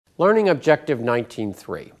Learning Objective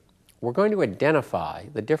 19.3. We're going to identify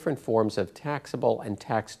the different forms of taxable and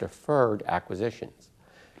tax-deferred acquisitions.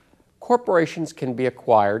 Corporations can be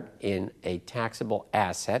acquired in a taxable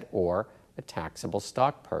asset or a taxable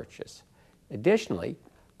stock purchase. Additionally,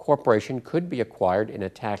 corporation could be acquired in a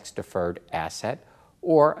tax-deferred asset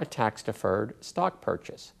or a tax-deferred stock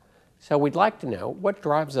purchase. So we'd like to know what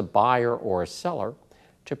drives a buyer or a seller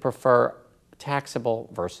to prefer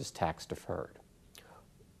taxable versus tax-deferred.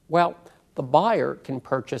 Well, the buyer can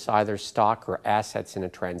purchase either stock or assets in a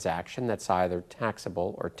transaction that's either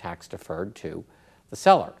taxable or tax-deferred to the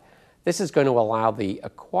seller. This is going to allow the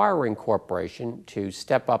acquiring corporation to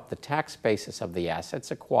step up the tax basis of the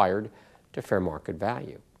assets acquired to fair market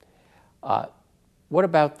value. What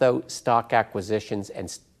about those stock acquisitions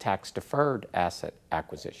and tax-deferred asset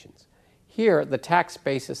acquisitions? Here, the tax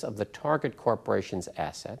basis of the target corporation's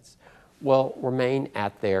assets will remain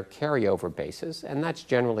at their carryover basis, and that's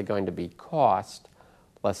generally going to be cost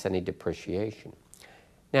less any depreciation.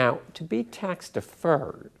 Now, to be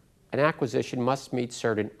tax-deferred, an acquisition must meet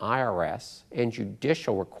certain IRS and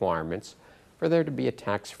judicial requirements for there to be a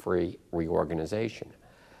tax-free reorganization.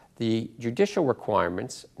 The judicial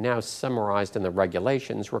requirements, now summarized in the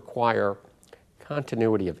regulations, require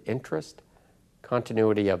continuity of interest,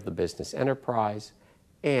 continuity of the business enterprise,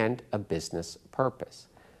 and a business purpose.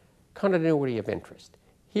 Continuity of interest.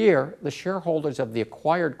 Here, the shareholders of the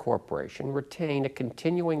acquired corporation retain a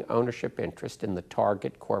continuing ownership interest in the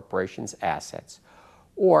target corporation's assets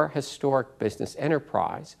or historic business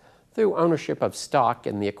enterprise through ownership of stock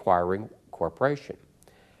in the acquiring corporation.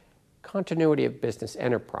 Continuity of business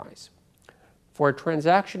enterprise. For a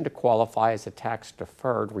transaction to qualify as a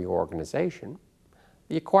tax-deferred reorganization,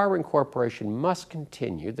 the acquiring corporation must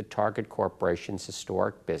continue the target corporation's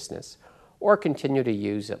historic business or continue to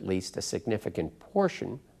use at least a significant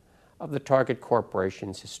portion of the target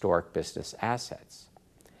corporation's historic business assets.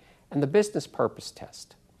 And the business purpose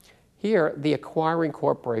test. Here, the acquiring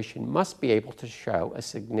corporation must be able to show a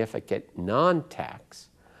significant non-tax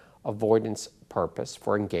avoidance purpose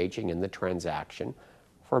for engaging in the transaction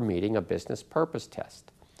for meeting a business purpose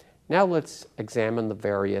test. Now let's examine the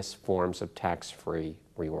various forms of tax-free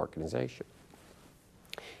reorganization.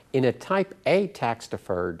 In a Type A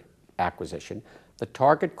tax-deferred acquisition, the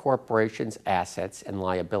target corporation's assets and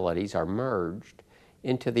liabilities are merged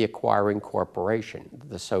into the acquiring corporation,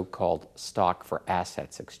 the so-called stock for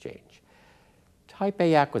assets exchange. Type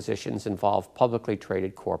A acquisitions involve publicly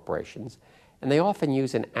traded corporations, and they often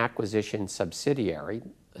use an acquisition subsidiary,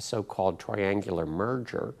 a so-called triangular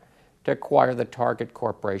merger, to acquire the target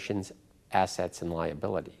corporation's assets and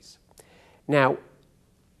liabilities. Now,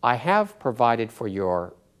 I have provided for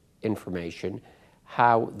your information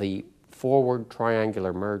how the forward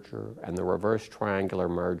triangular merger and the reverse triangular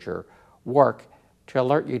merger work to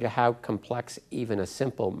alert you to how complex even a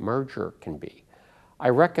simple merger can be. I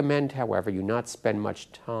recommend, however, you not spend much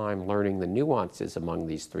time learning the nuances among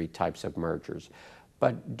these three types of mergers,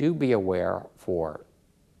 but do be aware for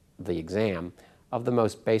the exam of the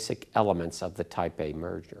most basic elements of the Type A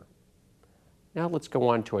merger. Now let's go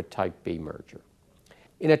on to a Type B merger.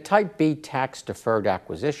 In a Type B tax-deferred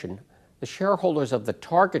acquisition, the shareholders of the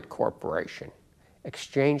target corporation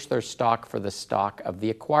exchange their stock for the stock of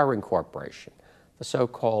the acquiring corporation, the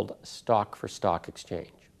so-called stock for stock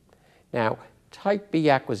exchange. Now, Type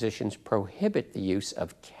B acquisitions prohibit the use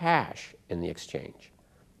of cash in the exchange.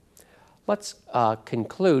 Let's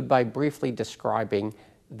conclude by briefly describing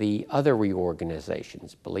the other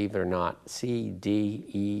reorganizations, believe it or not, C, D,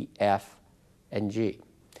 E, F, and G.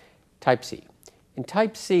 Type C. In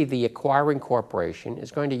Type C, the acquiring corporation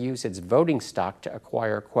is going to use its voting stock to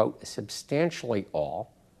acquire, quote, substantially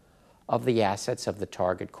all of the assets of the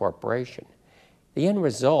target corporation. The end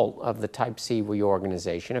result of the Type C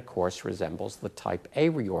reorganization, of course, resembles the Type A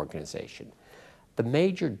reorganization. The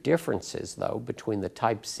major differences, though, between the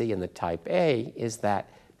Type C and the Type A is that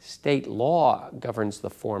state law governs the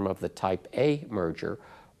form of the Type A merger,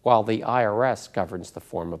 while the IRS governs the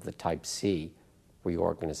form of the Type C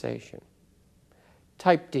reorganization.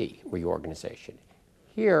 Type D reorganization.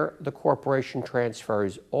 Here, the corporation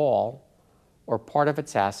transfers all or part of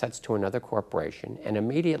its assets to another corporation, and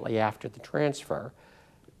immediately after the transfer,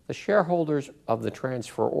 the shareholders of the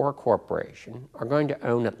transferor corporation are going to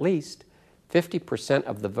own at least 50%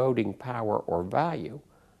 of the voting power or value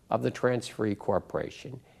of the transferee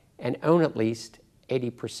corporation and own at least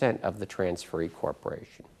 80% of the transferee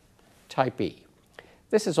corporation. Type E.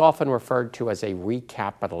 This is often referred to as a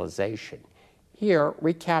recapitalization. Here,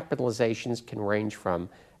 recapitalizations can range from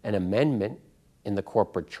an amendment in the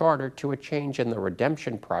corporate charter to a change in the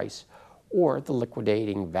redemption price or the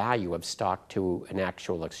liquidating value of stock to an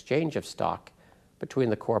actual exchange of stock between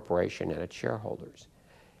the corporation and its shareholders.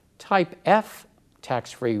 Type F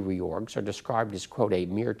tax-free reorgs are described as, quote, a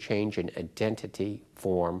mere change in identity,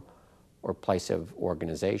 form, or place of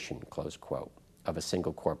organization, close quote, of a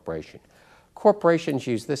single corporation. Corporations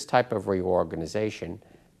use this type of reorganization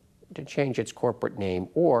to change its corporate name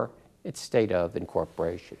or its state of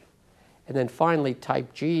incorporation. And then finally,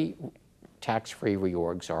 Type G tax-free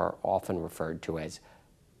reorgs are often referred to as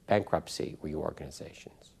bankruptcy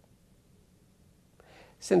reorganizations.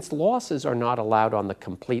 Since losses are not allowed on the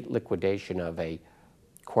complete liquidation of a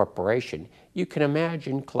corporation, you can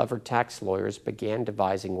imagine clever tax lawyers began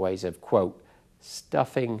devising ways of, quote,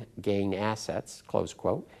 stuffing gain assets, close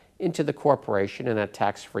quote, into the corporation in a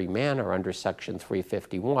tax-free manner under Section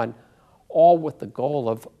 351, all with the goal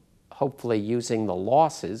of hopefully using the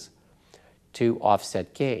losses to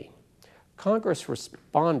offset gain. Congress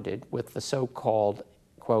responded with the so-called,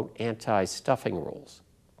 quote, anti-stuffing rules.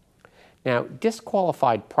 Now,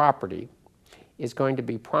 disqualified property is going to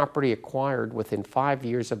be property acquired within 5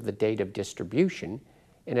 years of the date of distribution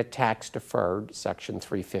in a tax-deferred Section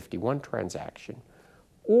 351 transaction,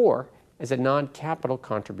 or as a non-capital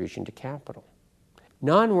contribution to capital.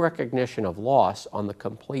 Non-recognition of loss on the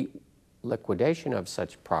complete liquidation of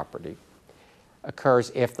such property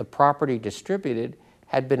occurs if the property distributed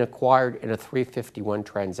had been acquired in a 351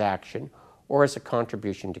 transaction or as a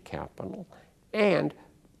contribution to capital, and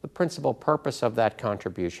the principal purpose of that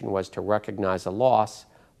contribution was to recognize a loss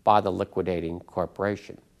by the liquidating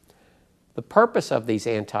corporation. The purpose of these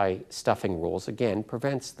anti-stuffing rules, again,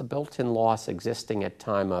 prevents the built-in loss existing at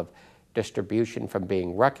time of distribution from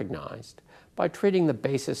being recognized by treating the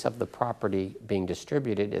basis of the property being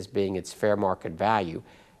distributed as being its fair market value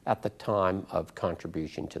at the time of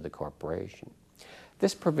contribution to the corporation.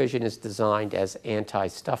 This provision is designed as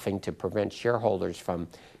anti-stuffing to prevent shareholders from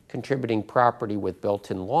contributing property with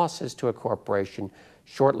built-in losses to a corporation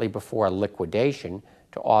shortly before a liquidation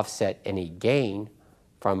to offset any gain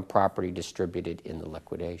from property distributed in the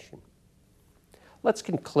liquidation. Let's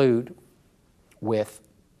conclude with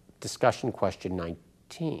discussion question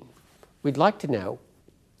 19. We'd like to know,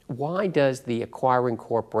 why does the acquiring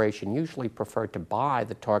corporation usually prefer to buy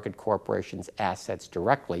the target corporation's assets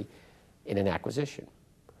directly in an acquisition?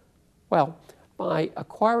 Well, by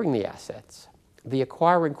acquiring the assets, the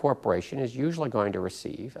acquiring corporation is usually going to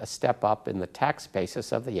receive a step up in the tax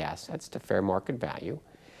basis of the assets to fair market value,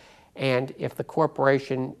 and if the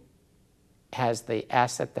corporation has the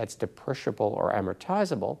asset that's depreciable or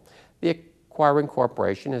amortizable, the acquiring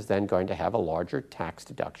corporation is then going to have a larger tax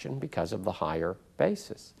deduction because of the higher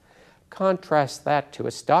basis. Contrast that to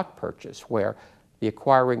a stock purchase where the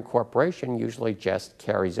acquiring corporation usually just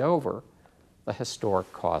carries over the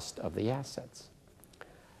historic cost of the assets.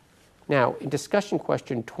 Now, in discussion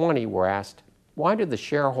question 20, we're asked, why do the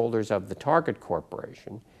shareholders of the target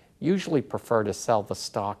corporation usually prefer to sell the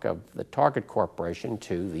stock of the target corporation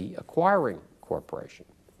to the acquiring corporation?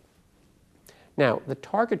 Now, the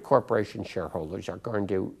target corporation shareholders are going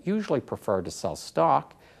to usually prefer to sell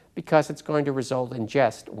stock because it's going to result in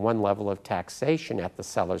just one level of taxation at the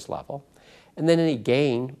seller's level, and then any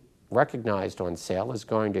gain recognized on sale is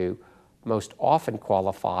going to most often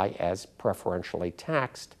qualify as preferentially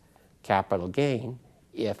taxed capital gain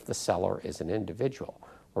if the seller is an individual.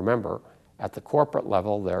 Remember, at the corporate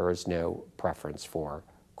level, there is no preference for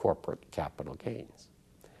corporate capital gains.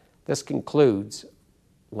 This concludes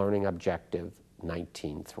Learning Objective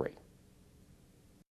 19.3.